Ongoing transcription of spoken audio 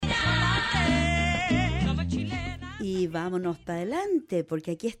Y vámonos para adelante, porque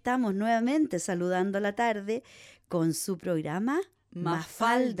aquí estamos nuevamente saludando la tarde con su programa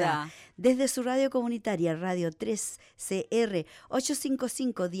Mafalda, desde su radio comunitaria Radio 3CR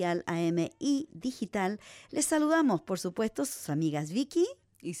 855 dial AM y digital. Les saludamos, por supuesto, sus amigas Vicky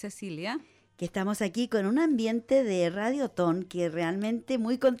y Cecilia, que estamos aquí con un ambiente de Radiotón que es realmente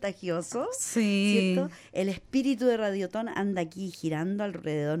muy contagioso, sí. ¿cierto? El espíritu de Radiotón anda aquí girando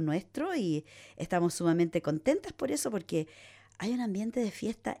alrededor nuestro y estamos sumamente contentas por eso, porque hay un ambiente de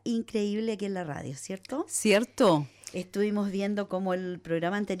fiesta increíble aquí en la radio, ¿cierto? Cierto. Estuvimos viendo como el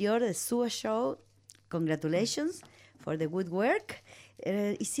programa anterior de Sua Show, Congratulations for the Good Work,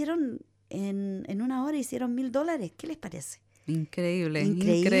 hicieron en una hora hicieron $1,000. ¿Qué les parece?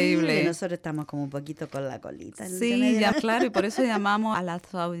 Increíble. Nosotros estamos como un poquito con la colita. Sí, ya claro, y por eso llamamos a las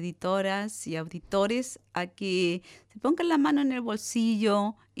auditoras y auditores a que se pongan la mano en el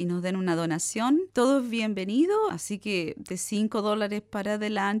bolsillo y nos den una donación. Todo es bienvenido, así que de $5 para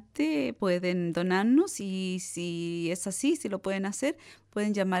adelante pueden donarnos y si es así, si lo pueden hacer,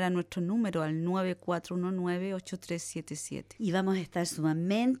 pueden llamar a nuestro número al 9419-8377. Y vamos a estar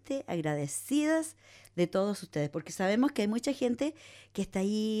sumamente agradecidas de todos ustedes, porque sabemos que hay mucha gente que está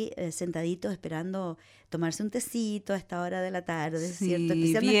ahí sentaditos esperando tomarse un tecito a esta hora de la tarde, sí, ¿cierto?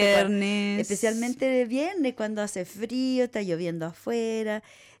 Especialmente viernes, cuando hace frío, está lloviendo afuera.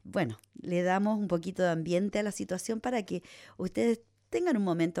 Bueno, le damos un poquito de ambiente a la situación para que ustedes tengan un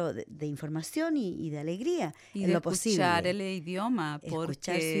momento de información y de alegría y en de lo posible. Escuchar el idioma, escuchar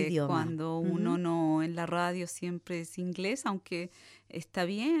porque su idioma. Cuando uno no en la radio siempre es inglés, aunque está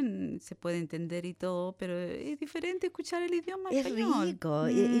bien, se puede entender y todo, pero es diferente escuchar el idioma español. Es rico.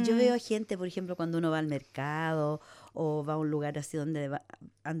 Y yo veo gente, por ejemplo, cuando uno va al mercado o va a un lugar así donde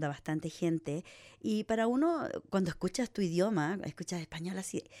anda bastante gente, y para uno, cuando escuchas tu idioma, escuchas español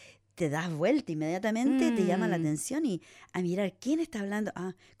así, te das vuelta inmediatamente, te llama la atención y a mirar quién está hablando.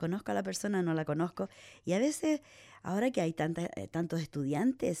 Ah, conozco a la persona, no la conozco. Y a veces, ahora que hay tantos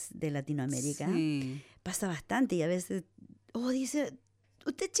estudiantes de Latinoamérica, sí, pasa bastante y a veces, dice,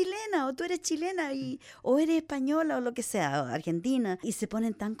 usted es chilena o tú eres chilena o eres española o lo que sea, o argentina. Y se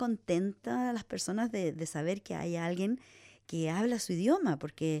ponen tan contentas las personas de saber que hay alguien que habla su idioma,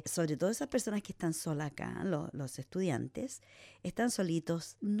 porque sobre todo esas personas que están solas acá, los estudiantes, están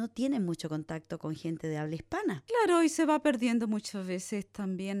solitos, no tienen mucho contacto con gente de habla hispana. Claro, y se va perdiendo muchas veces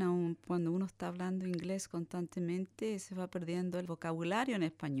también, aun cuando uno está hablando inglés constantemente, se va perdiendo el vocabulario en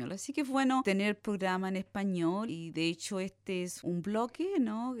español. Así que es bueno tener programa en español y de hecho este es un bloque,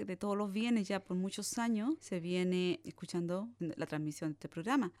 ¿no? De todos los viernes ya por muchos años se viene escuchando la transmisión de este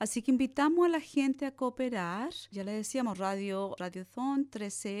programa. Así que invitamos a la gente a cooperar. Ya les decíamos, Radiothon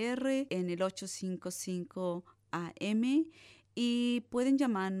 3CR en el 855 AM. Y pueden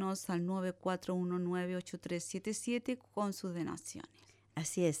llamarnos al 9419-8377 con sus donaciones.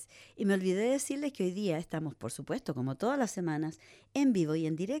 Así es. Y me olvidé decirles que hoy día estamos, por supuesto, como todas las semanas, en vivo y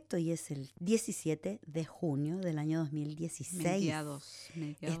en directo, y es el 17 de junio del año 2016. Mediados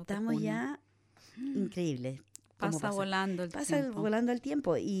estamos ya increíbles. Pasa volando el tiempo. Volando el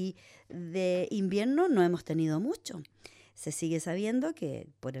tiempo. Y de invierno no hemos tenido mucho. Se sigue sabiendo que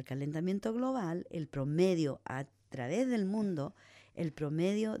por el calentamiento global, el promedio a través del mundo, el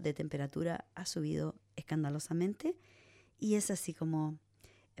promedio de temperatura ha subido escandalosamente y es así como,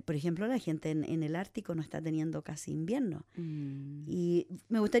 por ejemplo, la gente en el Ártico no está teniendo casi invierno. Y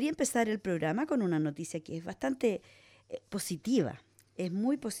me gustaría empezar el programa con una noticia que es bastante positiva, es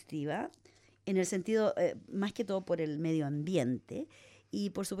muy positiva en el sentido, más que todo por el medio ambiente. Y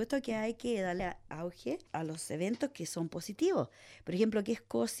por supuesto que hay que darle auge a los eventos que son positivos. Por ejemplo, que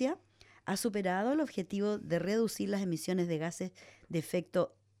Escocia ha superado el objetivo de reducir las emisiones de gases de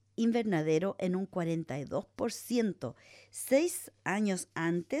efecto invernadero en un 42%, 6 años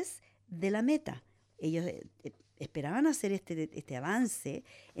antes de la meta. Ellos esperaban hacer este avance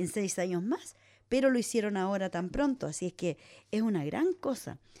en 6 años más, pero lo hicieron ahora tan pronto, así es que es una gran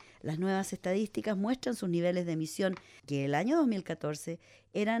cosa. Las nuevas estadísticas muestran sus niveles de emisión que el año 2014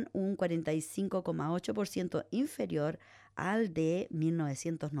 eran un 45,8% inferior al de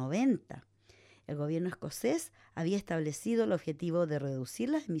 1990. El gobierno escocés había establecido el objetivo de reducir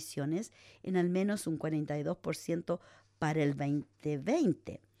las emisiones en al menos un 42% para el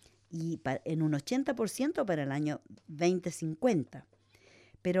 2020 y en un 80% para el año 2050.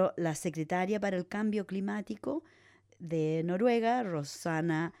 Pero la secretaria para el cambio climático de Noruega,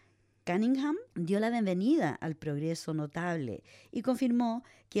 Rosanna Cunningham, dio la bienvenida al progreso notable y confirmó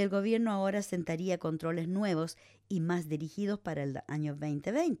que el gobierno ahora sentaría controles nuevos y más dirigidos para el año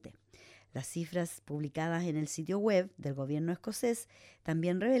 2020. Las cifras publicadas en el sitio web del gobierno escocés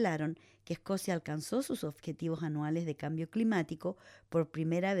también revelaron que Escocia alcanzó sus objetivos anuales de cambio climático por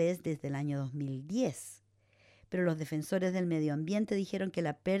primera vez desde el año 2010. Pero los defensores del medio ambiente dijeron que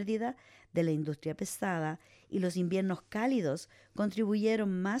la pérdida de la industria pesada y los inviernos cálidos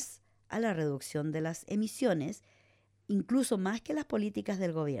contribuyeron más a la reducción de las emisiones, incluso más que las políticas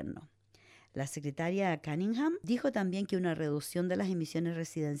del gobierno. La secretaria Cunningham dijo también que una reducción de las emisiones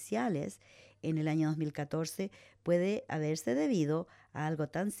residenciales en el año 2014 puede haberse debido a algo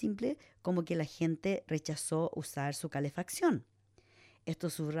tan simple como que la gente rechazó usar su calefacción. Esto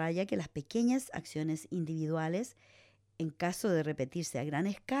subraya que las pequeñas acciones individuales, en caso de repetirse a gran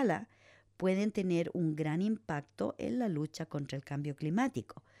escala, pueden tener un gran impacto en la lucha contra el cambio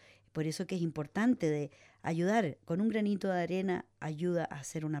climático. Por eso que es importante de ayudar, con un granito de arena ayuda a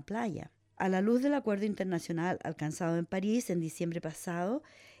hacer una playa. A la luz del acuerdo internacional alcanzado en París en diciembre pasado,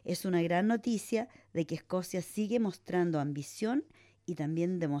 es una gran noticia de que Escocia sigue mostrando ambición y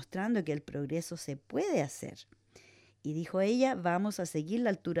también demostrando que el progreso se puede hacer. Y dijo ella, vamos a seguir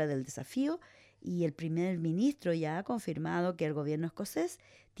la altura del desafío, y el primer ministro ya ha confirmado que el gobierno escocés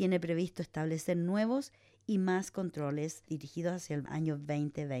tiene previsto establecer nuevos y más controles dirigidos hacia el año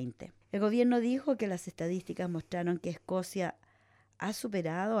 2020. El gobierno dijo que las estadísticas mostraron que Escocia ha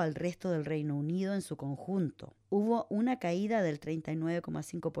superado al resto del Reino Unido en su conjunto. Hubo una caída del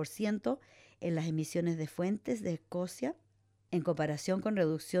 39,5% en las emisiones de fuentes de Escocia, en comparación con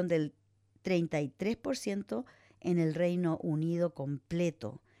reducción del 33% en el Reino Unido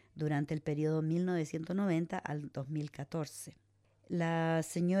completo durante el periodo 1990 al 2014. La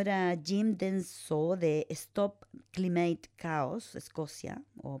señora Jim Denso de Stop Climate Chaos, Escocia,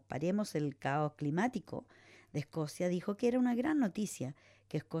 o Paremos el Caos Climático de Escocia, dijo que era una gran noticia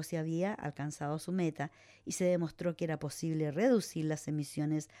que Escocia había alcanzado su meta y se demostró que era posible reducir las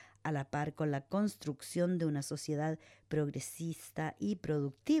emisiones a la par con la construcción de una sociedad progresista y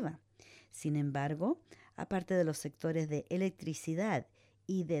productiva. Sin embargo, aparte de los sectores de electricidad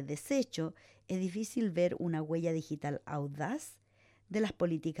y de desecho, es difícil ver una huella digital audaz de las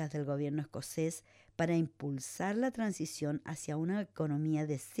políticas del gobierno escocés para impulsar la transición hacia una economía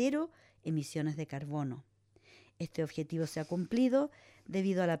de cero emisiones de carbono. Este objetivo se ha cumplido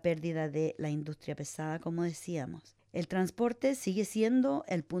debido a la pérdida de la industria pesada, como decíamos. El transporte sigue siendo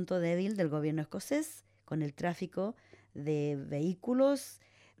el punto débil del gobierno escocés, con el tráfico de vehículos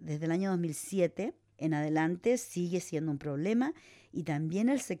desde el año 2007 en adelante sigue siendo un problema, y también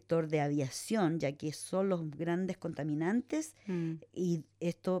el sector de aviación, ya que son los grandes contaminantes, y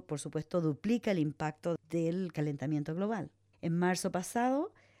esto, por supuesto, duplica el impacto del calentamiento global. En marzo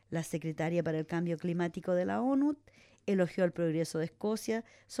pasado, la secretaria para el Cambio Climático de la ONU elogió el progreso de Escocia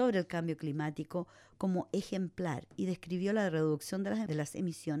sobre el cambio climático como ejemplar y describió la reducción de las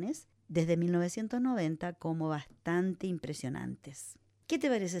emisiones desde 1990 como bastante impresionantes. ¿Qué te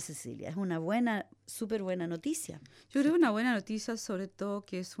parece, Cecilia? Es una súper buena noticia. Yo creo que una buena noticia, sobre todo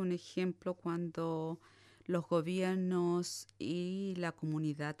que es un ejemplo cuando los gobiernos y la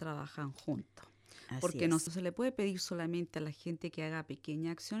comunidad trabajan juntos. Porque no se le puede pedir solamente a la gente que haga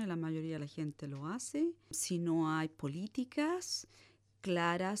pequeñas acciones, la mayoría de la gente lo hace, si no hay políticas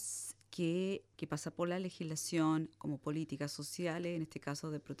claras que pasa por la legislación como políticas sociales, en este caso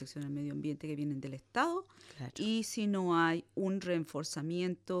de protección al medio ambiente, que vienen del Estado, claro. Y si no hay un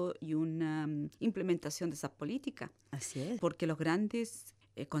reforzamiento y una implementación de esas políticas. Así es. Porque los grandes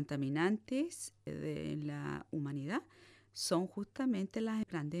contaminantes de la humanidad son justamente las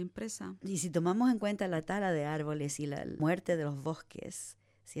grandes empresas. Y si tomamos en cuenta la tala de árboles y la muerte de los bosques,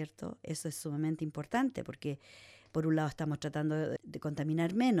 ¿cierto? Eso es sumamente importante porque por un lado estamos tratando de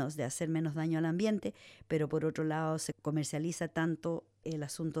contaminar menos, de hacer menos daño al ambiente, pero por otro lado se comercializa tanto el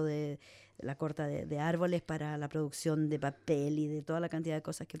asunto de la corta de árboles para la producción de papel y de toda la cantidad de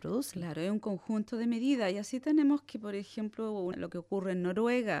cosas que producen. Claro, es un conjunto de medidas y así tenemos que, por ejemplo, lo que ocurre en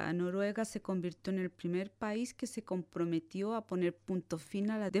Noruega. Noruega se convirtió en el primer país que se comprometió a poner punto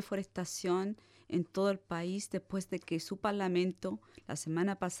final a la deforestación en todo el país después de que su parlamento la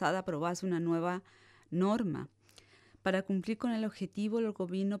semana pasada aprobase una nueva norma. Para cumplir con el objetivo, el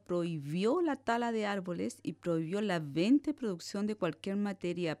gobierno prohibió la tala de árboles y prohibió la venta y producción de cualquier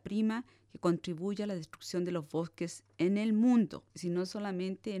materia prima que contribuya a la destrucción de los bosques en el mundo, sino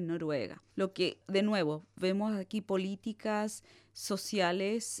solamente en Noruega. Lo que, de nuevo, vemos aquí políticas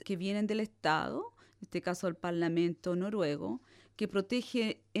sociales que vienen del Estado, en este caso el Parlamento noruego, que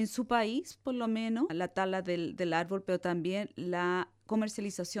protege en su país, por lo menos, la tala del árbol, pero también la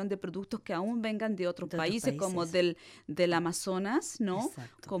comercialización de productos que aún vengan de otros De otros países, como países. del Amazonas, ¿no?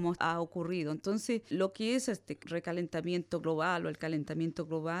 Exacto. Como ha ocurrido. Entonces, lo que es este recalentamiento global o el calentamiento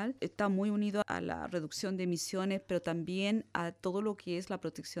global está muy unido a la reducción de emisiones, pero también a todo lo que es la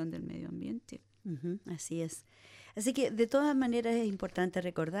protección del medio ambiente. Ujú, así es. Así que de todas maneras es importante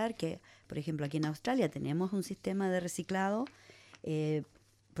recordar que, por ejemplo, aquí en Australia tenemos un sistema de reciclado. Eh,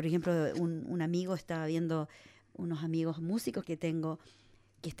 por ejemplo, un amigo estaba viendo, unos amigos músicos que tengo,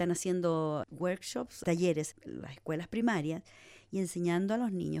 que están haciendo workshops, talleres en las escuelas primarias y enseñando a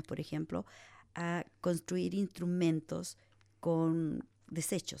los niños, por ejemplo, a construir instrumentos con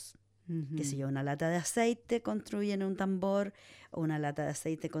desechos. Qué sé yo, una lata de aceite construyen un tambor, o una lata de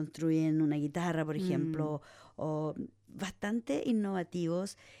aceite construyen una guitarra, por ejemplo, o bastante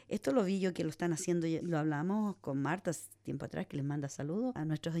innovativos. Esto lo vi yo que lo están haciendo, lo hablamos con Marta hace tiempo atrás, que les manda saludos a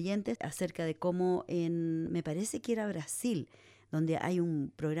nuestros oyentes, acerca de cómo me parece que era Brasil, donde hay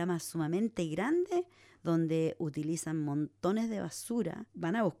un programa sumamente grande, donde utilizan montones de basura,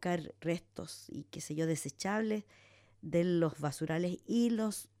 van a buscar restos y qué sé yo, desechables de los basurales y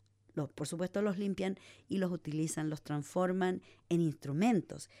por supuesto los limpian y los utilizan, los transforman en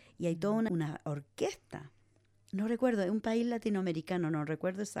instrumentos. Y hay toda una orquesta. No recuerdo, es un país latinoamericano, no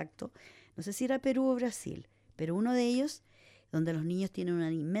recuerdo exacto. No sé si era Perú o Brasil, pero uno de ellos, donde los niños tienen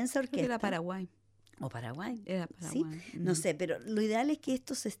una inmensa Creo que orquesta. era Paraguay. O Paraguay. Era ¿Sí? Paraguay. No sé, pero lo ideal es que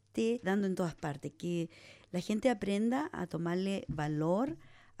esto se esté dando en todas partes, que la gente aprenda a tomarle valor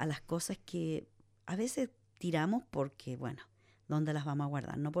a las cosas que a veces tiramos porque, bueno, ¿dónde las vamos a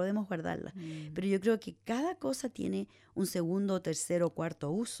guardar? No podemos guardarlas. Pero yo creo que cada cosa tiene un segundo, tercero, cuarto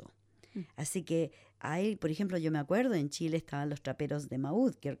uso. Así que hay, por ejemplo, yo me acuerdo, en Chile estaban los traperos de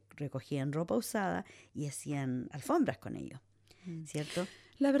Maúd que recogían ropa usada y hacían alfombras con ellos, ¿cierto?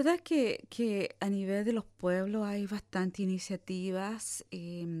 La verdad es que a nivel de los pueblos hay bastantes iniciativas,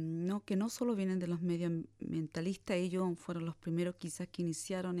 ¿no? Que no solo vienen de los medioambientalistas, ellos fueron los primeros quizás que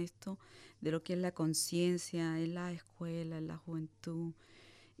iniciaron esto, de lo que es la conciencia en la escuela, en la juventud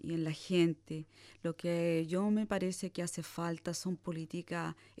y en la gente. Lo que yo me parece que hace falta son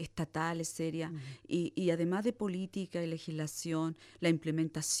políticas estatales serias y además de política y legislación, la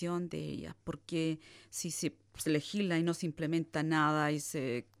implementación de ellas, porque si se legisla y no se implementa nada y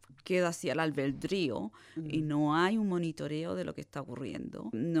se queda así al albedrío y no hay un monitoreo de lo que está ocurriendo,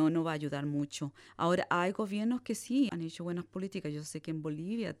 no va a ayudar mucho. Ahora, hay gobiernos que sí han hecho buenas políticas. Yo sé que en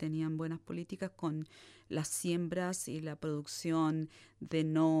Bolivia tenían buenas políticas con las siembras y la producción de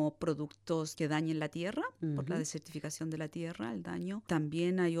no productos que dañen la tierra, por la desertificación de la tierra, el daño.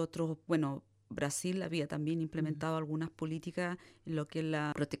 También hay otros, bueno, Brasil había también implementado algunas políticas en lo que es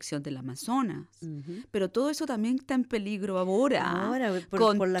la protección del Amazonas. Pero todo eso también está en peligro ahora,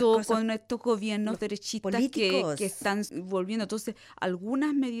 con estos gobiernos derechistas que están volviendo. Entonces,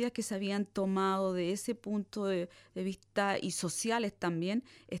 algunas medidas que se habían tomado de ese punto de vista y sociales también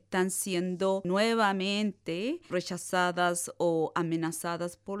están siendo nuevamente rechazadas o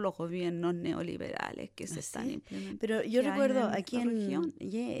amenazadas por los gobiernos neoliberales que se están implementando. Pero yo recuerdo aquí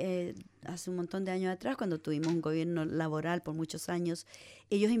hace un montón de años atrás, cuando tuvimos un gobierno laboral por muchos años,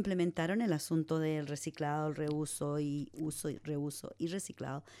 ellos implementaron el asunto del reciclado, el reuso y reuso y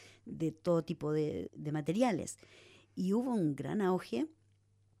reciclado de todo tipo de materiales. Y hubo un gran auge,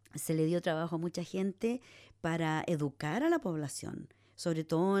 se le dio trabajo a mucha gente para educar a la población, sobre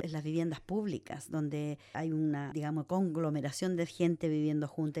todo en las viviendas públicas, donde hay una, digamos, conglomeración de gente viviendo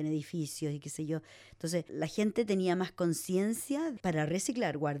junta en edificios y qué sé yo. Entonces, la gente tenía más conciencia para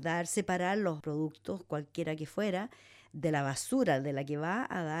reciclar, guardar, separar los productos, cualquiera que fuera, de la basura, de la que va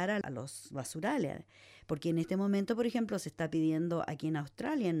a dar a los basurales. Porque en este momento, por ejemplo, se está pidiendo aquí en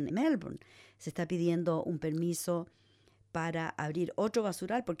Australia, en Melbourne, se está pidiendo un permiso para abrir otro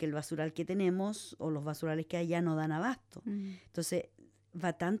basural, porque el basural que tenemos o los basurales que hay ya no dan abasto. Entonces,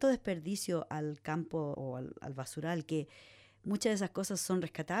 va tanto desperdicio al campo o al basural que muchas de esas cosas son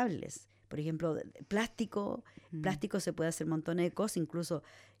rescatables. Por ejemplo, plástico se puede hacer montones de cosas, incluso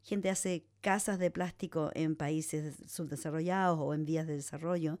gente hace casas de plástico en países subdesarrollados o en vías de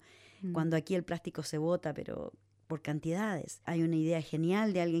desarrollo, cuando aquí el plástico se bota, pero por cantidades. Hay una idea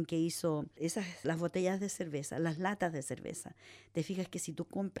genial de alguien que hizo las botellas de cerveza, las latas de cerveza. Te fijas que si tú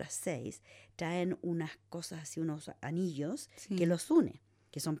compras 6, traen unas cosas así, unos anillos que los une,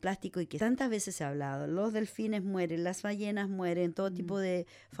 que son plástico y que tantas veces se ha hablado. Los delfines mueren, las ballenas mueren, todo tipo de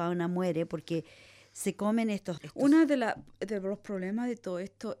fauna muere porque se comen estos. Uno de los problemas de todo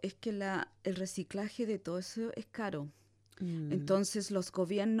esto es que el reciclaje de todo eso es caro. Entonces los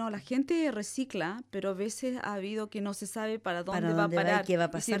gobiernos, la gente recicla, pero a veces ha habido que no se sabe para Para dónde va a dónde va y parar qué va a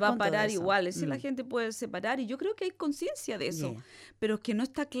y si pasar va a con todo parar eso. igual. Es decir, la gente puede separar y yo creo que hay conciencia de eso, Yeah. pero es que no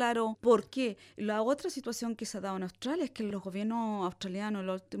está claro por qué. La otra situación que se ha dado en Australia es que los gobiernos australianos,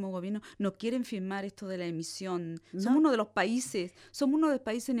 los últimos gobiernos, no quieren firmar esto de la emisión. Somos No, uno de los países, somos uno de los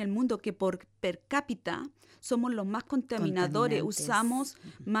países en el mundo que por per cápita somos los más contaminadores, contaminantes. usamos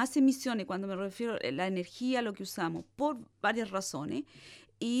más emisiones, cuando me refiero a la energía, lo que usamos, por varias razones,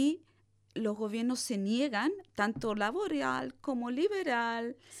 y los gobiernos se niegan, tanto laboral como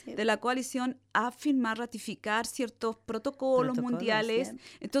liberal, Sí, de la coalición, a firmar, ratificar ciertos protocolos mundiales. yeah.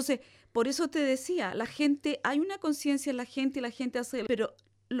 Entonces, por eso te decía, la gente, hay una conciencia en la gente y la gente hace,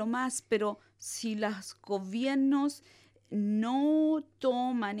 pero si los gobiernos no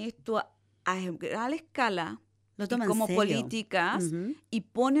toman esto a gran escala Lo y toman como serio. políticas Ujú. y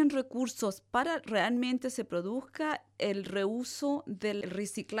ponen recursos para realmente se produzca el reuso del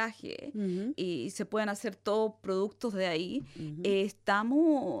reciclaje Ujú. y se puedan hacer todos productos de ahí, Ujú.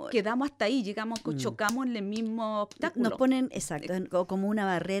 quedamos hasta ahí, chocamos en el mismo Nos obstáculo. ponen, exacto, como una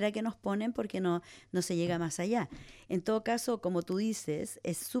barrera que nos ponen porque no se llega más allá. En todo caso, como tú dices,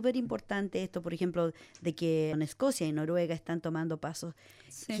 es súper importante esto, por ejemplo, de que en Escocia y Noruega están tomando pasos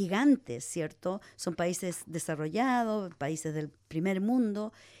Sí. gigantes, ¿cierto? Son países desarrollados, países del primer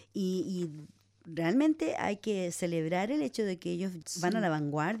mundo y realmente hay que celebrar el hecho de que ellos van a Sí. la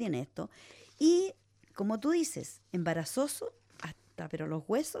vanguardia en esto. Y como tú dices, embarazoso hasta pero los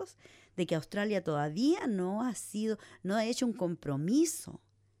huesos de que Australia todavía no ha hecho un compromiso,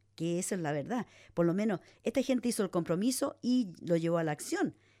 que eso es la verdad. Por lo menos esta gente hizo el compromiso y lo llevó a la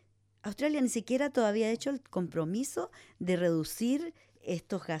acción. Australia ni siquiera todavía ha hecho el compromiso de reducir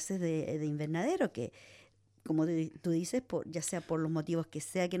estos gases de invernadero que, como tú dices, ya sea por los motivos que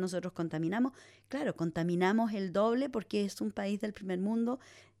sea que nosotros contaminamos, claro, contaminamos el doble porque es un país del primer mundo,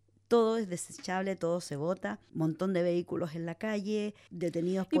 todo es desechable, todo se bota, montón de vehículos en la calle,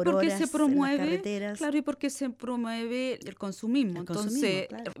 detenidos Y por porque horas se en las promueve, carreteras. claro, y porque se promueve el consumismo. El consumismo, Entonces,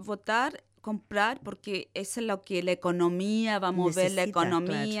 claro. votar, comprar, porque eso es lo que la economía va a mover, la Necesita, economía,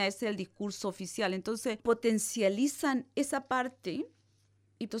 claro. ese es el discurso oficial. Entonces, potencializan esa parte.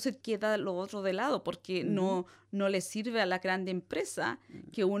 Y entonces queda lo otro de lado, porque no le sirve a la grande empresa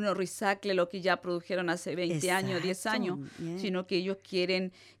que uno resacle lo que ya produjeron hace 20 años, 10 años, Exacto, yeah. sino que ellos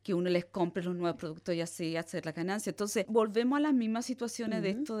quieren que uno les compre los nuevos productos y así hacer la ganancia. Entonces, volvemos a las mismas situaciones de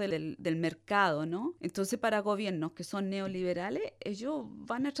esto del mercado, ¿no? Entonces, para gobiernos que son neoliberales, ellos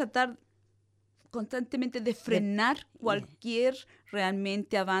van a tratar constantemente de frenar cualquier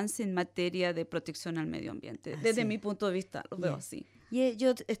realmente avance en materia de protección al medio ambiente. Desde mi punto de vista, lo veo así. Y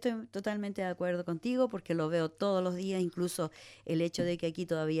yo estoy totalmente de acuerdo contigo porque lo veo todos los días, incluso el hecho de que aquí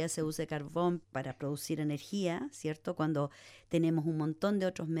todavía se use carbón para producir energía, ¿cierto? Cuando tenemos un montón de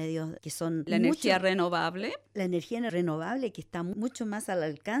otros medios que son... La energía renovable. La energía renovable que está mucho más al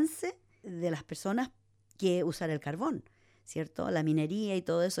alcance de las personas que usar el carbón, ¿cierto? La minería y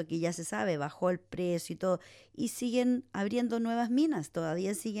todo eso que ya se sabe, bajó el precio y todo, y siguen abriendo nuevas minas,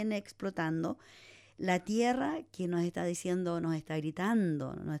 todavía siguen explotando. La tierra que nos está diciendo, nos está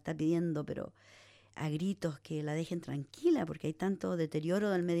gritando, nos está pidiendo, pero a gritos que la dejen tranquila porque hay tanto deterioro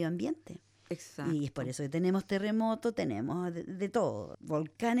del medio ambiente. Exacto. Y es por eso que tenemos terremotos, tenemos de todo,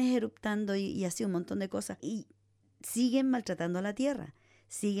 volcanes eruptando y así un montón de cosas. Y siguen maltratando a la tierra,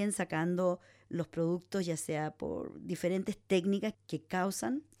 siguen sacando los productos ya sea por diferentes técnicas que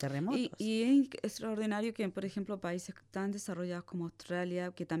causan terremotos. Y es extraordinario que, por ejemplo, países tan desarrollados como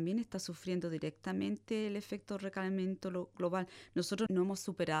Australia, que también está sufriendo directamente el efecto recalentamiento global, nosotros no hemos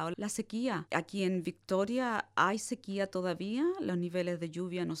superado la sequía. Aquí en Victoria hay sequía todavía, los niveles de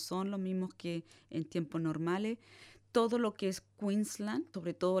lluvia no son los mismos que en tiempos normales. Todo lo que es Queensland,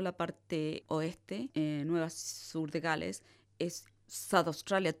 sobre todo la parte oeste, Nueva Sur de Gales, es South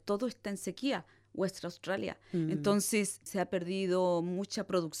Australia, todo está en sequía, West Australia. Entonces se ha perdido mucha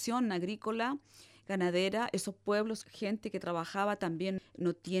producción agrícola, ganadera, esos pueblos, gente que trabajaba también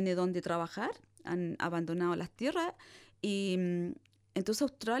no tiene dónde trabajar, han abandonado las tierras y entonces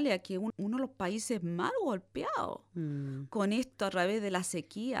Australia, que es uno de los países más golpeados con esto a través de la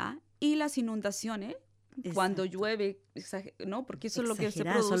sequía y las inundaciones, cuando llueve, ¿no? Porque eso es lo que se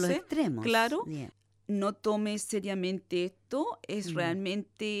produce. Son los extremos. Claro. No tome seriamente esto, es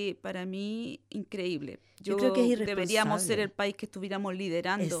realmente para mí increíble. Yo creo que es irresponsable. Deberíamos ser el país que estuviéramos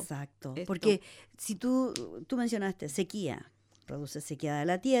liderando. Exacto, esto. Porque si tú mencionaste sequía, produce sequía de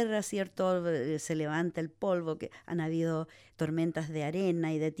la tierra, ¿cierto? Se levanta el polvo, que han habido tormentas de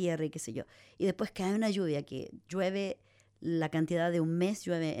arena y de tierra y qué sé yo. Y después cae una lluvia que llueve la cantidad de un mes,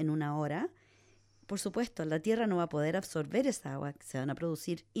 llueve en una hora. por supuesto, la tierra no va a poder absorber esa agua, se van a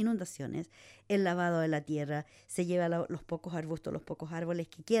producir inundaciones, el lavado de la tierra, se lleva los pocos arbustos, los pocos árboles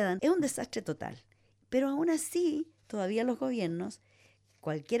que quedan. Es un desastre total. Pero aún así, todavía los gobiernos,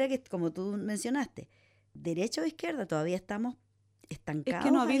 cualquiera que, como tú mencionaste, derecha o izquierda, todavía estamos estancados. Es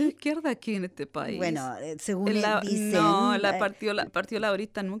que no ha habido ahí. izquierda aquí en este país. Bueno, según dicen... No, el Partido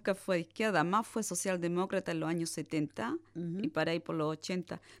Laborista nunca fue de izquierda, más fue socialdemócrata en los años 70 y para ahí por los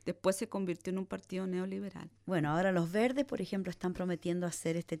 80. Después se convirtió en un partido neoliberal. Bueno, ahora los verdes, por ejemplo, están prometiendo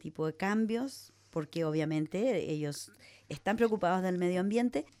hacer este tipo de cambios porque obviamente ellos están preocupados del medio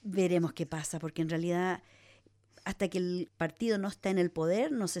ambiente. Veremos qué pasa, porque en realidad hasta que el partido no está en el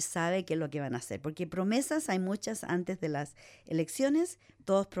poder no se sabe qué es lo que van a hacer, porque promesas hay muchas antes de las elecciones,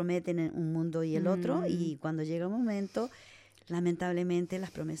 todos prometen un mundo y el otro, y cuando llega un momento, lamentablemente las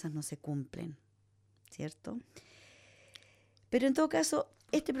promesas no se cumplen, ¿cierto? Pero en todo caso,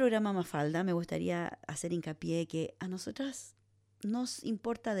 este programa Mafalda, me gustaría hacer hincapié que a nosotras nos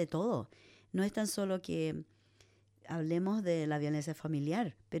importa de todo. No es tan solo que hablemos de la violencia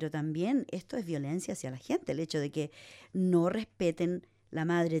familiar, pero también esto es violencia hacia la gente. El hecho de que no respeten la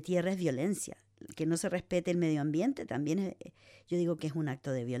madre tierra es violencia. Que no se respete el medio ambiente también yo digo que es un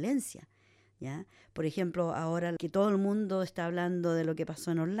acto de violencia, ¿ya? Por ejemplo, ahora que todo el mundo está hablando de lo que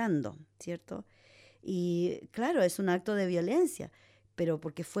pasó en Orlando, ¿cierto? Y claro, es un acto de violencia, pero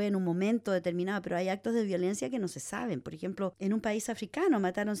porque fue en un momento determinado, pero hay actos de violencia que no se saben. Por ejemplo, en un país africano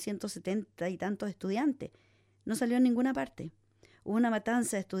mataron 170 y tantos estudiantes. No salió en ninguna parte. Hubo una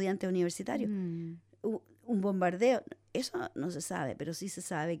matanza de estudiantes universitarios, un bombardeo. Eso no se sabe, pero sí se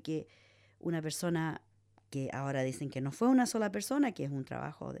sabe que una persona, que ahora dicen que no fue una sola persona, que es un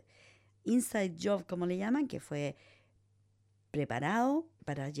trabajo de inside job, como le llaman, que fue preparado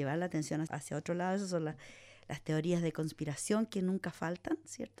para llevar la atención hacia otro lado. Esas son las teorías de conspiración que nunca faltan,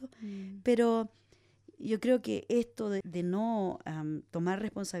 ¿cierto? Pero yo creo que esto de no tomar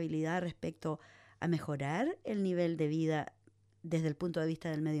responsabilidad respecto a mejorar el nivel de vida desde el punto de vista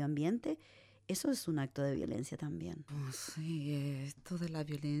del medio ambiente, eso es un acto de violencia también. Oh, sí, esto de la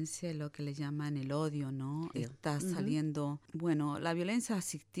violencia es lo que le llaman el odio, ¿no? Sí. Está saliendo... Bueno, la violencia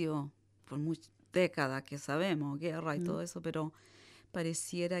existió por muchas décadas, que sabemos, guerra y todo eso, pero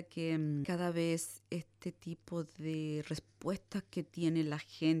pareciera que cada vez este tipo de respuestas que tiene la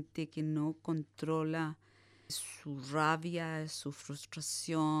gente que no controla su rabia, su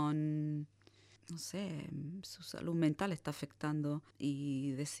frustración, no sé, su salud mental está afectando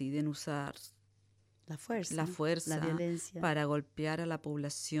y deciden usar la fuerza, la violencia para golpear a la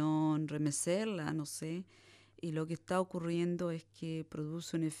población, remecerla, no sé. Y lo que está ocurriendo es que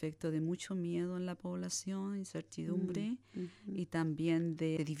produce un efecto de mucho miedo en la población, incertidumbre y también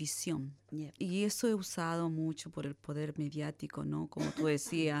de división. Yep. Y eso es usado mucho por el poder mediático, ¿no? Como tú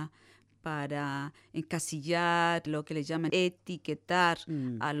decías, para encasillar, lo que le llaman etiquetar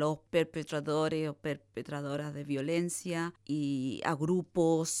a los perpetradores o perpetradoras de violencia y a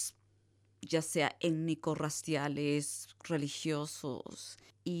grupos, ya sea étnicos, raciales, religiosos.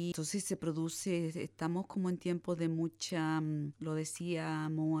 Y entonces se produce, estamos como en tiempos de mucha, lo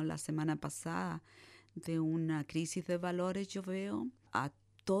decíamos la semana pasada, de una crisis de valores, yo veo, a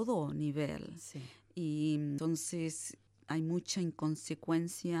todo nivel. Sí. Y entonces hay mucha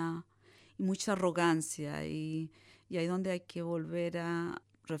inconsecuencia y mucha arrogancia, y ahí donde hay que volver a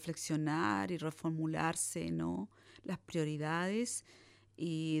reflexionar y reformularse, ¿no? Las prioridades.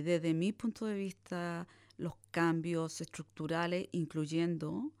 Y desde mi punto de vista, los cambios estructurales,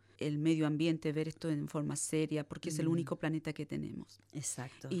 incluyendo el medio ambiente, ver esto en forma seria, porque es el único planeta que tenemos.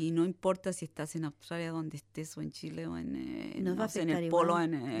 Exacto. Y no importa si estás en Australia, donde estés, o en Chile, o en el igual, polo,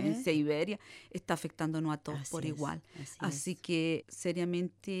 en Siberia, está afectándonos a todos así por es, igual. Así Que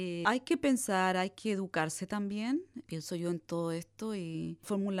seriamente hay que pensar, hay que educarse también, pienso yo en todo esto, y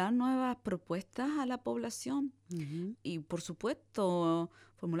formular nuevas propuestas a la población. Y por supuesto,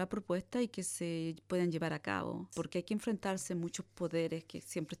 formular propuestas y que se puedan llevar a cabo, porque hay que enfrentarse a muchos poderes que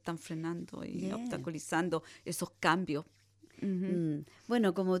siempre están frenando y obstaculizando esos cambios.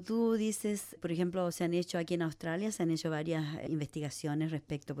 Bueno, como tú dices, por ejemplo, se han hecho aquí en Australia, se han hecho varias investigaciones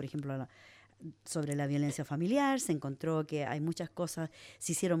respecto, por ejemplo, sobre la violencia familiar. Se encontró que hay muchas cosas,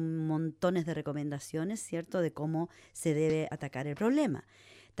 se hicieron montones de recomendaciones, ¿cierto?, de cómo se debe atacar el problema.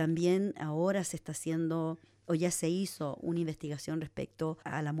 También ahora se está haciendo, o ya se hizo, una investigación respecto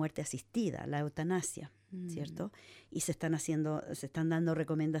a la muerte asistida, la eutanasia, ¿cierto? Y se están dando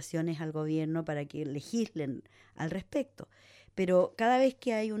recomendaciones al gobierno para que legislen al respecto. Pero cada vez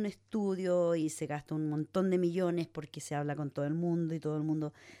que hay un estudio y se gasta un montón de millones porque se habla con todo el mundo y todo el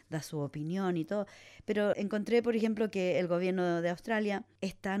mundo da su opinión y todo, pero encontré, por ejemplo, que el gobierno de Australia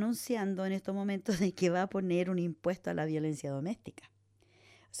está anunciando en estos momentos de que va a poner un impuesto a la violencia doméstica.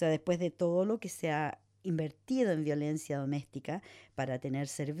 O sea, después de todo lo que se ha invertido en violencia doméstica para tener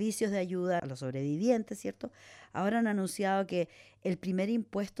servicios de ayuda a los sobrevivientes, ¿cierto? Ahora han anunciado que el primer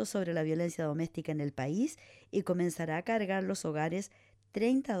impuesto sobre la violencia doméstica en el país y comenzará a cargar los hogares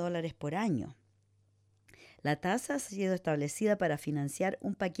 $30 por año. La tasa ha sido establecida para financiar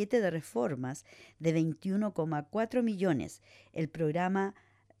un paquete de reformas de 21,4 millones, el programa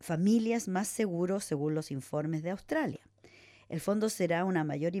Familias Más Seguros según los informes de Australia. El fondo será una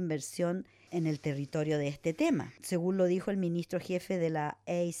mayor inversión en el territorio de este tema, según lo dijo el ministro jefe de la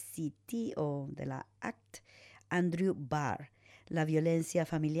ACT o de la ACT, Andrew Barr. La violencia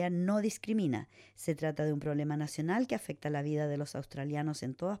familiar no discrimina. Se trata de un problema nacional que afecta la vida de los australianos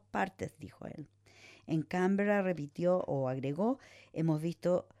en todas partes, dijo él. En Canberra repitió o agregó, hemos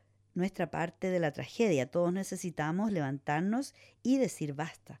visto nuestra parte de la tragedia. Todos necesitamos levantarnos y decir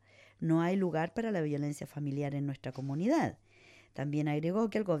basta. No hay lugar para la violencia familiar en nuestra comunidad. También agregó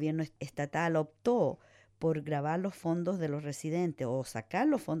que el gobierno estatal optó por gravar los fondos de los residentes o sacar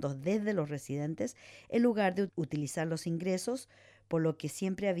los fondos desde los residentes en lugar de utilizar los ingresos, por lo que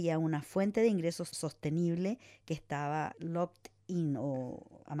siempre había una fuente de ingresos sostenible que estaba locked in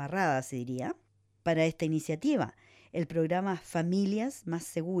o amarrada, se diría, para esta iniciativa. El programa Familias Más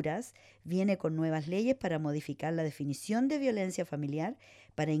Seguras viene con nuevas leyes para modificar la definición de violencia familiar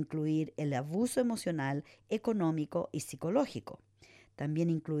para incluir el abuso emocional, económico y psicológico. También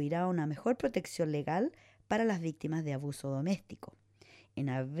incluirá una mejor protección legal para las víctimas de abuso doméstico. En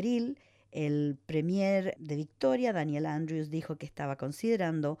abril, el premier de Victoria, Daniel Andrews, dijo que estaba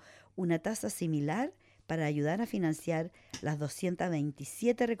considerando una tasa similar para ayudar a financiar las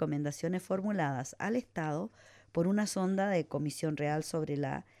 227 recomendaciones formuladas al Estado por una sonda de Comisión Real sobre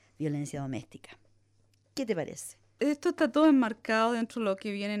la Violencia Doméstica. ¿Qué te parece? Esto está todo enmarcado dentro de lo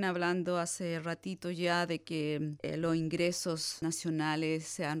que vienen hablando hace ratito ya de que los ingresos nacionales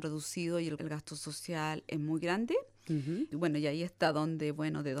se han reducido y el gasto social es muy grande. Uh-huh. Y bueno, y ahí está donde,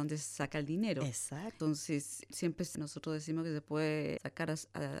 de dónde se saca el dinero. Exacto. Entonces, siempre nosotros decimos que se puede sacar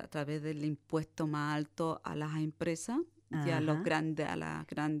a través del impuesto más alto a las empresas. Ya a las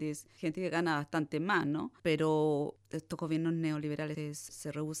grandes, gente que gana bastante más, ¿no? Pero estos gobiernos neoliberales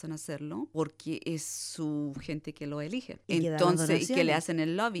se rehúsan a hacerlo porque es su gente que lo elige. Entonces, y que le hacen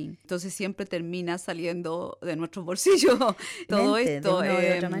el lobbying. Entonces siempre termina saliendo de nuestros bolsillos todo esto. De una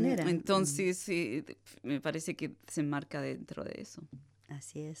u otra manera. Entonces, sí, me parece que se enmarca dentro de eso.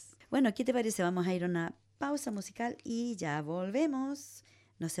 Así es. Bueno, ¿qué te parece? Vamos a ir a una pausa musical y ya volvemos.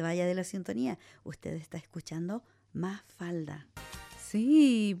 No se vaya de la sintonía. Usted está escuchando Mafalda.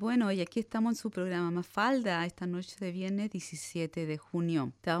 Sí, bueno, y aquí estamos en su programa Mafalda, esta noche de viernes 17 de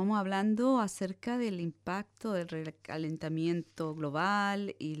junio. Estábamos hablando acerca del impacto del recalentamiento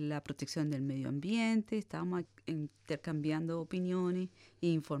global y la protección del medio ambiente. Estábamos intercambiando opiniones e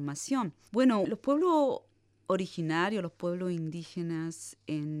información. Bueno, los pueblos originarios, los pueblos indígenas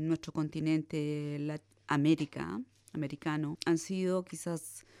en nuestro continente americano, han sido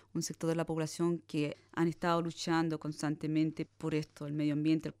quizás un sector de la población que han estado luchando constantemente por esto, el medio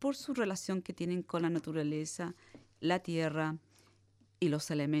ambiente, por su relación que tienen con la naturaleza, la tierra y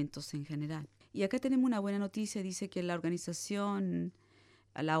los elementos en general. Y acá tenemos una buena noticia, dice que la organización,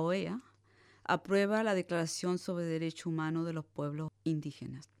 la OEA, aprueba la Declaración sobre Derechos Humanos de los Pueblos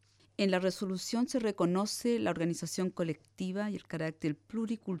Indígenas. En la resolución se reconoce la organización colectiva y el carácter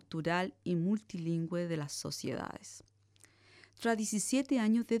pluricultural y multilingüe de las sociedades. Tras 17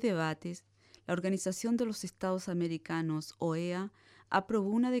 años de debates, la Organización de los Estados Americanos, OEA,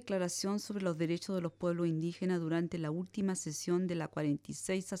 aprobó una declaración sobre los derechos de los pueblos indígenas durante la última sesión de la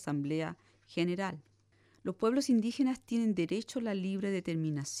 46 Asamblea General. Los pueblos indígenas tienen derecho a la libre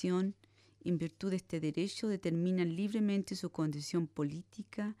determinación. En virtud de este derecho, determinan libremente su condición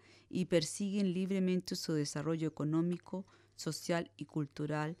política y persiguen libremente su desarrollo económico, social y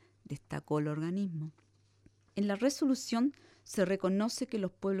cultural, destacó el organismo. En la resolución se reconoce que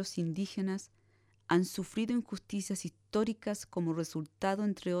los pueblos indígenas han sufrido injusticias históricas como resultado,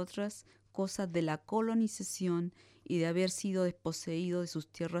 entre otras cosas, de la colonización y de haber sido desposeídos de sus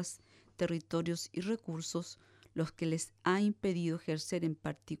tierras, territorios y recursos, los que les ha impedido ejercer en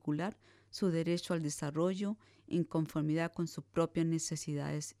particular su derecho al desarrollo en conformidad con sus propias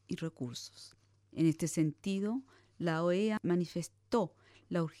necesidades y recursos. En este sentido, la OEA manifestó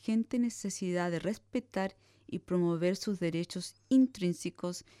la urgente necesidad de respetar y promover sus derechos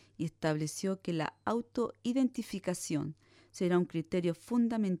intrínsecos y estableció que la autoidentificación será un criterio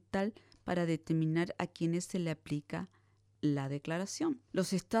fundamental para determinar a quienes se le aplica la declaración.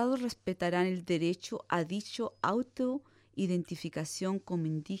 Los estados respetarán el derecho a dicho autoidentificación como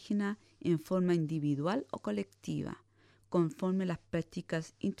indígena en forma individual o colectiva, conforme a las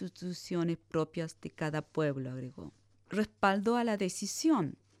prácticas e instituciones propias de cada pueblo, agregó. Respaldo a la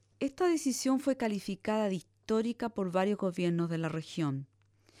decisión. Esta decisión fue calificada de histórica por varios gobiernos de la región.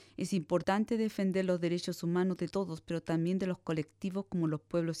 Es importante defender los derechos humanos de todos, pero también de los colectivos como los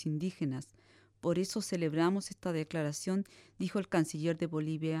pueblos indígenas. Por eso celebramos esta declaración, dijo el canciller de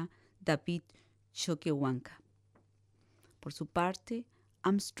Bolivia, David Choquehuanca. Por su parte,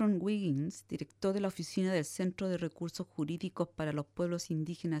 Armstrong Wiggins, director de la Oficina del Centro de Recursos Jurídicos para los Pueblos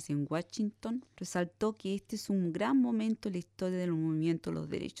Indígenas en Washington, resaltó que este es un gran momento en la historia del movimiento de los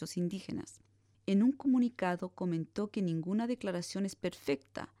derechos indígenas. En un comunicado comentó que ninguna declaración es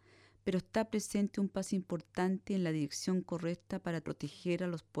perfecta, pero está presente un paso importante en la dirección correcta para proteger a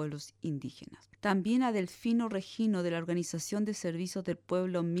los pueblos indígenas. También Adelfino Regino, de la Organización de Servicios del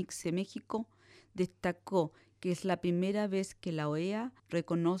Pueblo Mixe México, destacó que es la primera vez que la OEA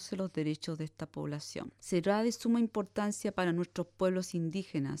reconoce los derechos de esta población. Será de suma importancia para nuestros pueblos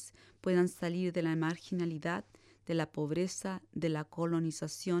indígenas puedan salir de la marginalidad, de la pobreza, de la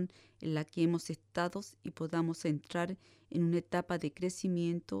colonización en la que hemos estado y podamos entrar en una etapa de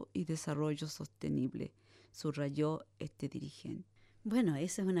crecimiento y desarrollo sostenible, subrayó este dirigente. Bueno,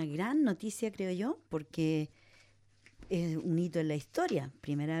 esa es una gran noticia, creo yo, porque es un hito en la historia.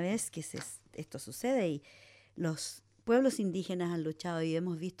 Primera vez que esto sucede y los pueblos indígenas han luchado y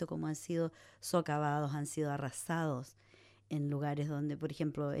hemos visto cómo han sido socavados, han sido arrasados en lugares donde, por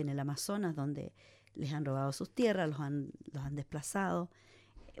ejemplo, en el Amazonas, donde les han robado sus tierras, los han desplazado.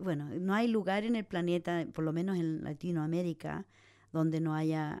 Bueno, no hay lugar en el planeta, por lo menos en Latinoamérica, donde no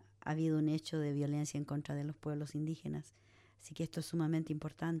haya habido un hecho de violencia en contra de los pueblos indígenas. Así que esto es sumamente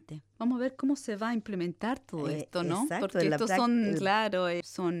importante. Vamos a ver cómo se va a implementar todo esto, ¿no? Exacto, porque estos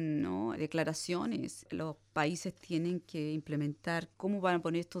son ¿no? declaraciones. Los países tienen que implementar cómo van a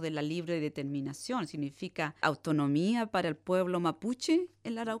poner esto de la libre determinación. ¿Significa autonomía para el pueblo mapuche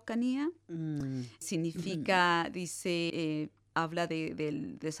en la Araucanía? Significa, dice... habla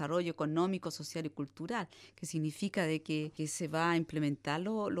del desarrollo económico, social y cultural, que significa de que se va a implementar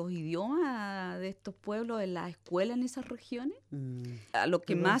los idiomas de estos pueblos en las escuelas en esas regiones. A lo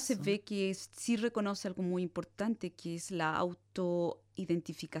que más se ve que sí reconoce algo muy importante, que es la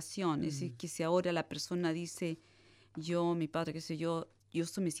autoidentificación. Es decir, que si ahora la persona dice, yo, mi padre, qué sé yo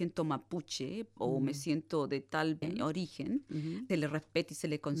me siento mapuche o me siento de tal origen, se le respete y se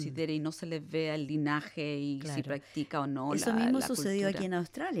le considere y no se le vea el linaje y si practica o no Eso mismo sucedió aquí en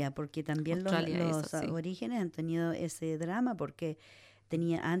Australia, porque también los aborígenes han tenido ese drama, porque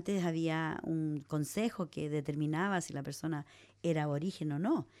antes había un consejo que determinaba si la persona era aborigen o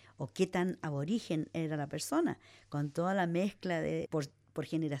no, o qué tan aborigen era la persona, con toda la mezcla por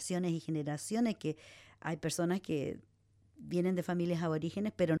generaciones y generaciones, que hay personas que vienen de familias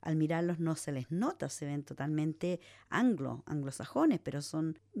aborígenes, pero al mirarlos no se les nota, se ven totalmente anglosajones, pero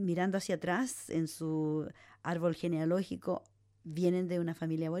son, mirando hacia atrás en su árbol genealógico, vienen de una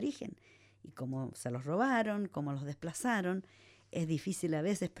familia aborigen. Y como se los robaron, como los desplazaron, es difícil a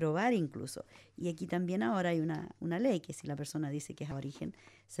veces probar incluso. Y aquí también ahora hay una ley que si la persona dice que es aborigen,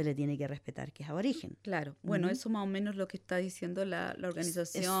 se le tiene que respetar que es aborigen. Claro, bueno, eso más o menos lo que está diciendo la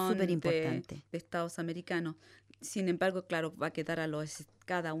organización de Estados Americanos. Sin embargo, claro, va a quedar a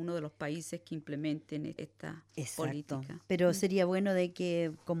cada uno de los países que implementen esta política. Pero sería bueno de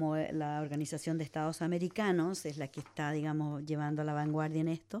que, como la Organización de Estados Americanos es la que está, digamos, llevando a la vanguardia en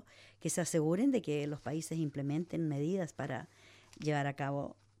esto, que se aseguren de que los países implementen medidas para llevar a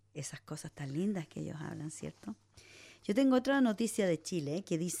cabo esas cosas tan lindas que ellos hablan, ¿cierto? Yo tengo otra noticia de Chile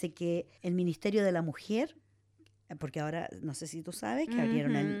que dice que el Ministerio de la Mujer, porque ahora, no sé si tú sabes, que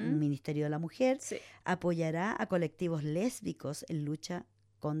abrieron un Ministerio de la Mujer, apoyará a colectivos lésbicos en lucha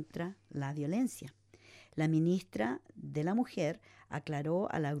contra la violencia. La ministra de la Mujer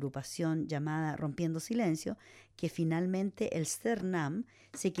aclaró a la agrupación llamada Rompiendo Silencio que finalmente el CERNAM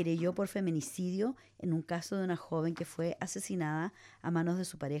se querelló por feminicidio en un caso de una joven que fue asesinada a manos de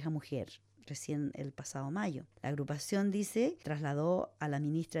su pareja mujer recién el pasado mayo. La agrupación trasladó a la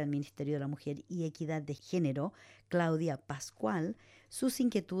ministra del Ministerio de la Mujer y Equidad de Género, Claudia Pascual, sus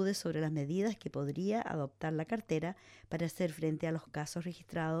inquietudes sobre las medidas que podría adoptar la cartera para hacer frente a los casos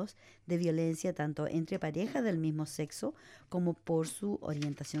registrados de violencia tanto entre parejas del mismo sexo como por su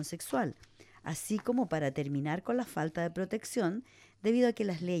orientación sexual, así como para terminar con la falta de protección debido a que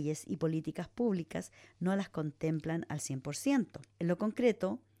las leyes y políticas públicas no las contemplan al 100%. En lo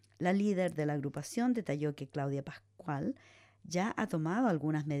concreto, la líder de la agrupación detalló que Claudia Pascual ya ha tomado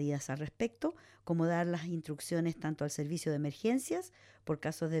algunas medidas al respecto, como dar las instrucciones tanto al servicio de emergencias por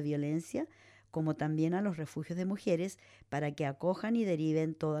casos de violencia, como también a los refugios de mujeres para que acojan y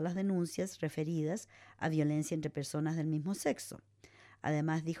deriven todas las denuncias referidas a violencia entre personas del mismo sexo.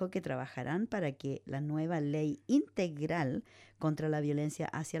 Además, dijo que trabajarán para que la nueva ley integral contra la violencia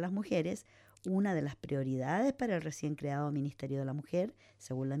hacia las mujeres, una de las prioridades para el recién creado Ministerio de la Mujer,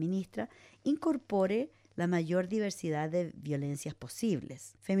 según la ministra, incorpore la mayor diversidad de violencias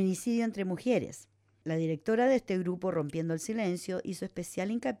posibles. Feminicidio entre mujeres. La directora de este grupo, Rompiendo el Silencio, hizo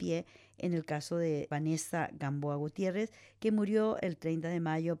especial hincapié en el caso de Vanessa Gamboa Gutiérrez, que murió el 30 de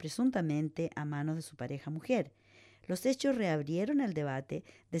mayo presuntamente a manos de su pareja mujer. Los hechos reabrieron el debate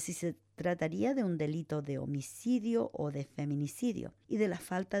de si se trataría de un delito de homicidio o de feminicidio y de la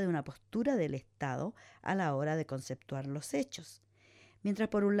falta de una postura del Estado a la hora de conceptuar los hechos. Mientras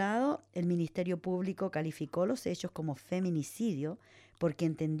por un lado el Ministerio Público calificó los hechos como feminicidio porque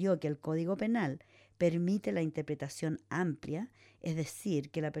entendió que el Código Penal permite la interpretación amplia, es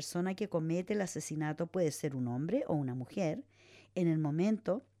decir, que la persona que comete el asesinato puede ser un hombre o una mujer, en el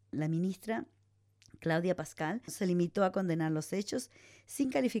momento la ministra Claudia Pascal se limitó a condenar los hechos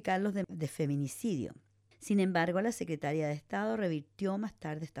sin calificarlos de feminicidio. Sin embargo, la secretaria de Estado revirtió más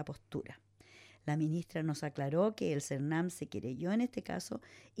tarde esta postura. La ministra nos aclaró que el CERNAM se querelló en este caso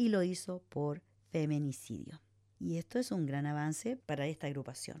y lo hizo por feminicidio. Y esto es un gran avance para esta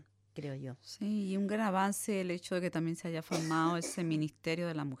agrupación, creo yo. Sí, y un gran avance el hecho de que también se haya formado ese Ministerio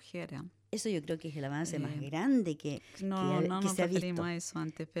de la Mujer, ¿eh? Eso yo creo que es el avance más grande que No nos se ha referimos visto. a eso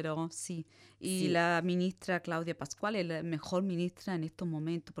antes, pero sí. Y Sí. la ministra Claudia Pascual es la mejor ministra en estos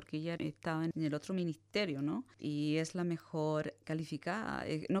momentos porque ella estaba en el otro ministerio, ¿no? Y es la mejor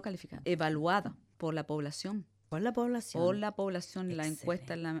evaluada por la población. Por la población. Por la población, la Excelente.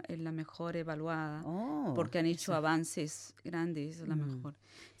 encuesta es la mejor evaluada. Oh, Porque han hecho eso. avances grandes, es la mejor.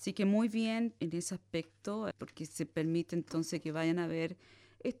 Así que muy bien en ese aspecto, porque se permite entonces que vayan a ver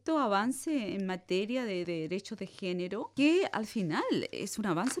estos avances en materia de derechos de género, que al final es un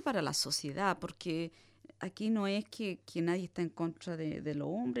avance para la sociedad, porque aquí no es que nadie está en contra de los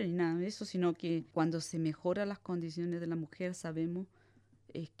hombres ni nada de eso, sino que cuando se mejoran las condiciones de la mujer, sabemos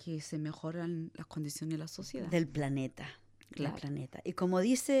es que se mejoran las condiciones de la sociedad. Del planeta. Claro. Del planeta. Y como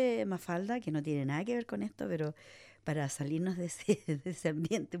dice Mafalda, que no tiene nada que ver con esto, pero para salirnos de ese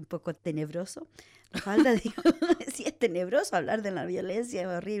ambiente un poco tenebroso, Mafalda dijo, sí es tenebroso hablar de la violencia, es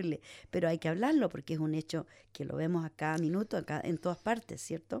horrible, pero hay que hablarlo porque es un hecho que lo vemos a cada minuto, acá, en todas partes,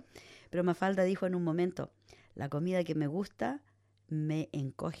 ¿cierto? Pero Mafalda dijo en un momento, la comida que me gusta me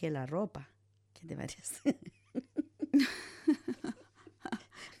encoge la ropa. ¿Qué te parece?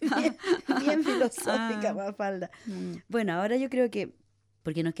 Bien filosófica, Mafalda. Bueno, ahora yo creo que,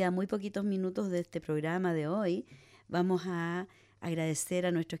 porque nos quedan muy poquitos minutos de este programa de hoy, vamos a agradecer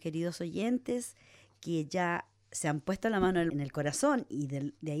a nuestros queridos oyentes que ya se han puesto la mano en el corazón y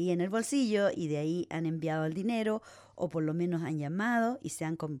de ahí en el bolsillo y de ahí han enviado el dinero o por lo menos han llamado y se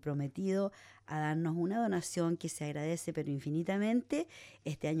han comprometido a darnos una donación que se agradece pero infinitamente.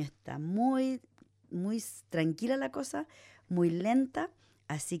 Este año está muy, muy tranquila la cosa, muy lenta.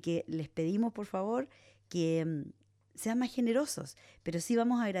 Así que les pedimos, por favor, que sean más generosos, pero sí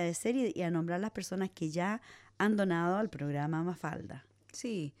vamos a agradecer y a nombrar las personas que ya han donado al programa Mafalda.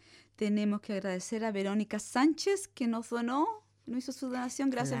 Sí, tenemos que agradecer a Verónica Sánchez que nos hizo su donación.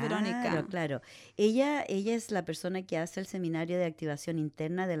 Gracias, Claro, Verónica. Claro. Ella es la persona que hace el seminario de activación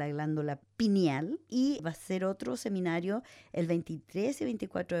interna de la glándula pineal y va a hacer otro seminario el 23 y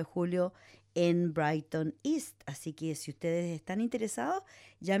 24 de julio en Brighton East. Así que si ustedes están interesados,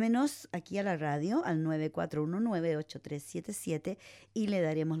 llámenos aquí a la radio al 9419-8377 y le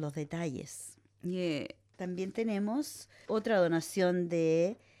daremos los detalles. Yeah. También tenemos otra donación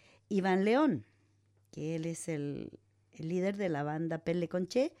de Iván León, que él es el líder de la banda Pelle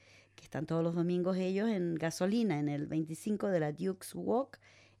Conché, que están todos los domingos ellos en gasolina, en el 25 de la Duke's Walk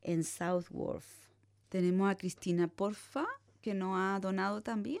en South Wharf. Tenemos a Cristina Porfa, que nos ha donado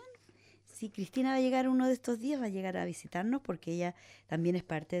también. Sí, Cristina va a llegar uno de estos días, va a llegar a visitarnos porque ella también es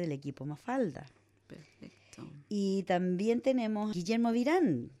parte del equipo Mafalda. Perfecto. Y también tenemos a Guillermo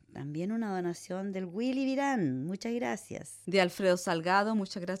Virán, también una donación del Willy Virán. Muchas gracias. De Alfredo Salgado,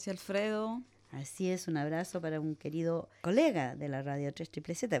 muchas gracias, Alfredo. Así es, un abrazo para un querido colega de la Radio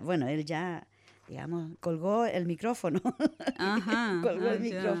 3ZZZ. Bueno, él ya, digamos, colgó el micrófono. Ajá. Colgó el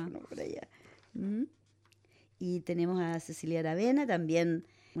micrófono por allá. Y tenemos a Cecilia Aravena, también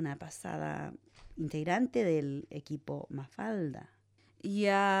una pasada integrante del equipo Mafalda. Y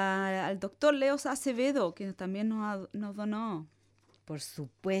al doctor Leo Acevedo, que también nos donó. Por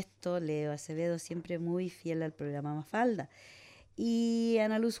supuesto, Leo Acevedo siempre muy fiel al programa Mafalda. Y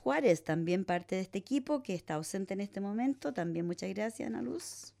Ana Luz Juárez, también parte de este equipo que está ausente en este momento. También muchas gracias, Ana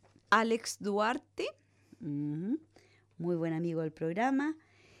Luz. Alex Duarte. Muy buen amigo del programa.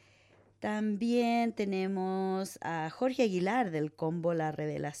 También tenemos a Jorge Aguilar del combo La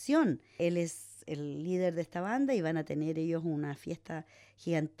Revelación. Él es el líder de esta banda y van a tener ellos una fiesta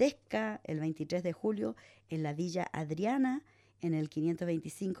gigantesca el 23 de julio en la Villa Adriana, en el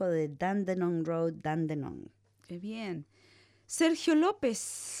 525 de Dandenong Road, Dandenong. Qué bien. Sergio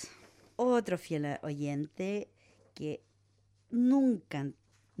López. Otro fiel oyente que nunca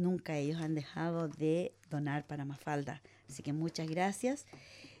ellos han dejado de donar para Mafalda. Así que muchas gracias.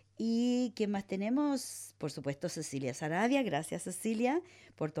 ¿Y qué más tenemos? Por supuesto, Cecilia Sarabia. Gracias, Cecilia,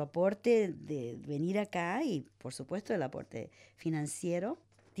 por tu aporte de venir acá y, por supuesto, el aporte financiero.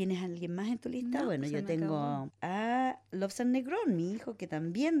 ¿Tienes a alguien más en tu lista? No, bueno, yo tengo a Lobsan Negrón, mi hijo, que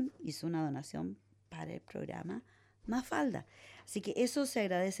también hizo una donación para el programa Mafalda. Así que eso se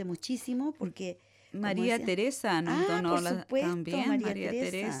agradece muchísimo porque... María Teresa nos donó también. María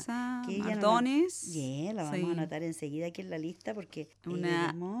Teresa Mardones. La vamos a anotar enseguida aquí en la lista porque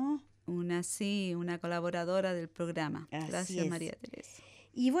una colaboradora del programa. Gracias, María Teresa.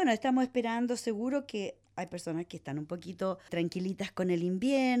 Y bueno, estamos esperando, seguro que hay personas que están un poquito tranquilitas con el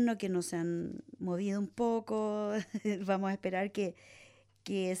invierno, que no se han movido un poco. Vamos a esperar que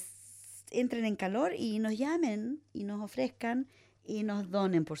entren en calor y nos llamen y nos ofrezcan y nos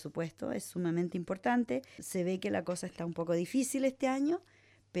donen, por supuesto. Es sumamente importante. Se ve que la cosa está un poco difícil este año,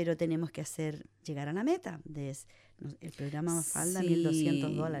 pero tenemos que llegar a la meta. El programa Mafalda,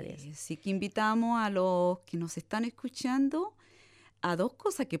 $1,200. Así que invitamos a los que nos están escuchando a dos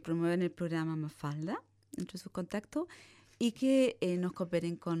cosas: que promueven el programa Mafalda entre sus contactos y que nos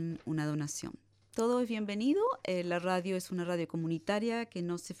cooperen con una donación. Todo es bienvenido. La radio es una radio comunitaria que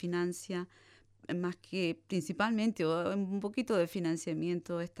no se financia más que principalmente, o un poquito de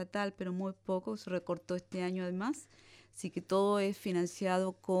financiamiento estatal, pero muy poco, se recortó este año además, así que todo es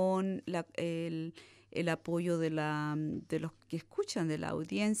financiado con el apoyo de los que escuchan, de la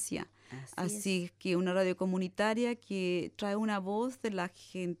audiencia. Así es que una radio comunitaria que trae una voz de la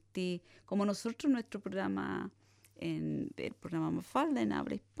gente, como nosotros, nuestro programa, el programa Mafalda en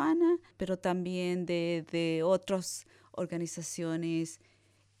habla hispana, pero también de otras organizaciones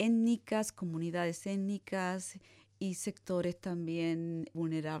étnicas, comunidades étnicas y sectores también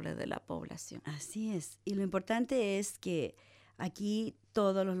vulnerables de la población. Así es. Y lo importante es que aquí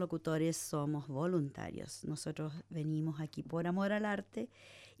todos los locutores somos voluntarios. Nosotros venimos aquí por amor al arte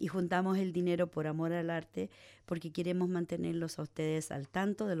y juntamos el dinero por amor al arte porque queremos mantenerlos a ustedes al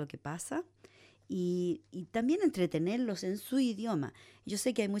tanto de lo que pasa y también entretenerlos en su idioma. Yo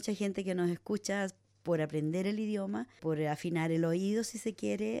sé que hay mucha gente que nos escucha por aprender el idioma, por afinar el oído, si se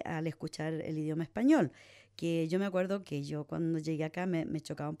quiere, al escuchar el idioma español. Que yo me acuerdo que yo cuando llegué acá me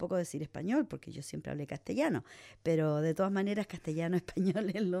chocaba un poco decir español, porque yo siempre hablé castellano, pero de todas maneras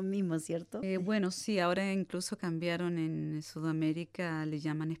castellano-español es lo mismo, ¿cierto? Bueno, sí, ahora incluso cambiaron en Sudamérica, le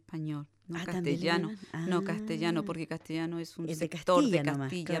llaman español, no castellano. No castellano, porque castellano es un sector de Castilla,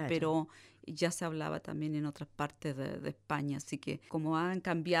 nomás, claro. Pero ya se hablaba también en otras partes de España, así que como han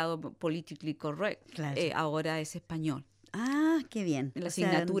cambiado politically correct, claro. Ahora es español. Qué bien. La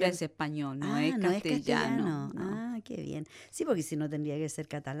asignatura es español, no es castellano. No. Qué bien. Sí, porque si no tendría que ser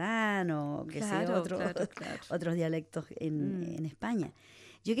catalán o otros dialectos en España.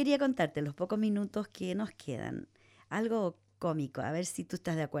 Yo quería contarte los pocos minutos que nos quedan algo cómico, a ver si tú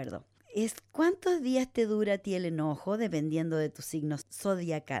estás de acuerdo. ¿Cuántos días te dura a ti el enojo dependiendo de tu signo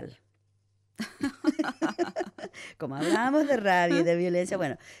zodiacal? Como hablábamos de rabia y de violencia,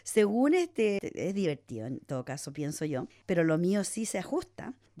 bueno, según es divertido en todo caso, pienso yo, pero lo mío sí se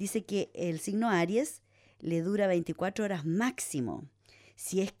ajusta. Dice que el signo Aries le dura 24 horas máximo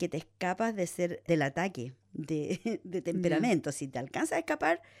si es que te escapas del ataque de temperamento. Si te alcanzas a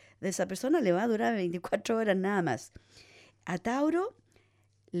escapar de esa persona, le va a durar 24 horas nada más. A Tauro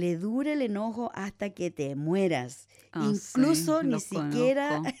le dura el enojo hasta que te mueras. Incluso ni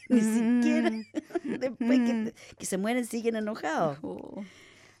siquiera después que se mueren siguen enojados.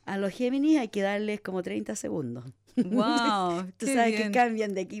 A los Géminis hay que darles como 30 segundos. ¡Wow! Tú sabes que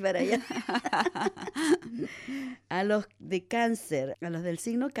cambian de aquí para allá. A los de Cáncer, a los del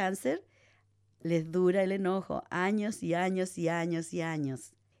signo Cáncer, les dura el enojo años y años y años y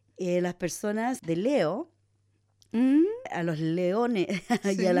años. Las personas de Leo, a los leones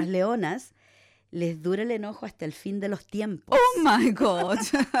y a las leonas, les dura el enojo hasta el fin de los tiempos. Oh my God.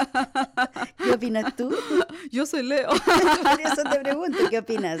 ¿Qué opinas tú? Yo soy Leo. Por eso te pregunto, ¿qué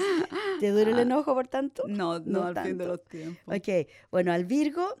opinas? ¿Te dura el enojo, por tanto? No, al fin de tanto. los tiempos. Ok, bueno, al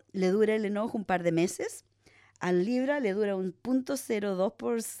Virgo le dura el enojo un par de meses. Al Libra le dura un 0.02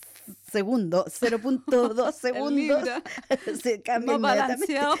 por segundo, 0.2 segundos. Libra, Se cambia más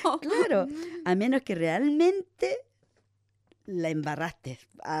inmediatamente. balanceado. Claro, a menos que realmente la embarraste,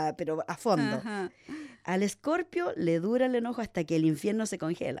 pero a fondo. Ajá. Al Escorpio le dura el enojo hasta que el infierno se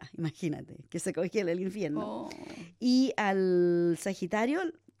congela. Imagínate, que se congela el infierno. Oh. Y al Sagitario,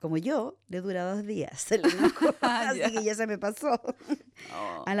 como yo, le dura 2 días el enojo. Así Ya. que ya se me pasó.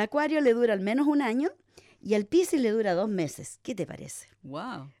 Oh. Al Acuario le dura al menos 1 año y al Piscis le dura 2 meses. ¿Qué te parece?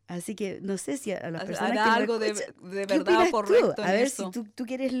 Wow. Así que no sé si a las personas Hará que nos algo de escuchan, ¿qué verdad opinas correcto tú? en A ver, eso. si tú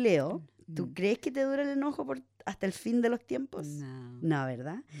que eres Leo, ¿tú Mm. crees que te dura el enojo hasta el fin de los tiempos? No. No,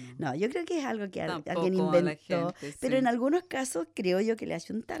 ¿verdad? No, yo creo que es algo que alguien Tampoco a la inventó, gente, pero sí. en algunos casos creo yo que le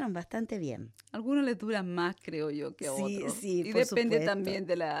ayuntaron bastante bien. Algunos les duran más, creo yo, que a Sí, otros. sí, Y por depende supuesto. también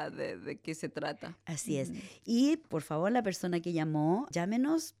de qué se trata. Así es. Ujú. Y por favor, la persona que llamó,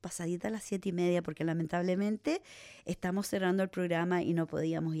 llámenos pasadita a las 7:30, porque lamentablemente estamos cerrando el programa y no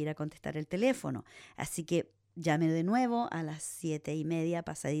podíamos ir a contestar el teléfono. Así que llame de nuevo a las 7:30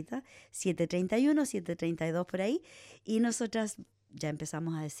 pasadita, 7:31, 7:32 por ahí. Y nosotras ya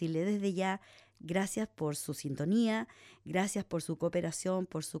empezamos a decirle desde ya gracias por su sintonía, gracias por su cooperación,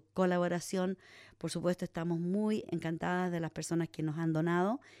 por su colaboración. Por supuesto, estamos muy encantadas de las personas que nos han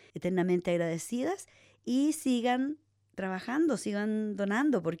donado, eternamente agradecidas, y sigan trabajando, sigan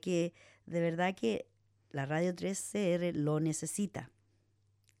donando, porque de verdad que la Radio 3CR lo necesita.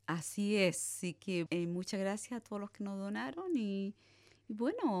 Así es. Así que muchas gracias a todos los que nos donaron y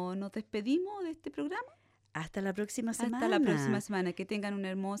bueno, nos despedimos de este programa. Hasta la próxima semana. Hasta la próxima semana. Que tengan una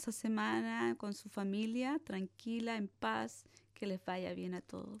hermosa semana con su familia, tranquila, en paz, que les vaya bien a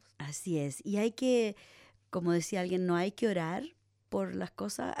todos. Así es. Y hay que, como decía alguien, no hay que orar por las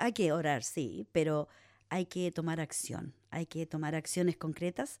cosas. Hay que orar, sí, pero hay que tomar acción. Hay que tomar acciones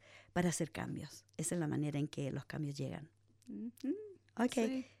concretas para hacer cambios. Esa es la manera en que los cambios llegan. Ujú, Ok.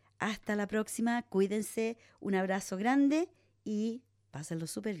 sí. Hasta la próxima. Cuídense. Un abrazo grande y pásenlo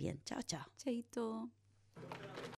súper bien. Chao, chao. Chaito.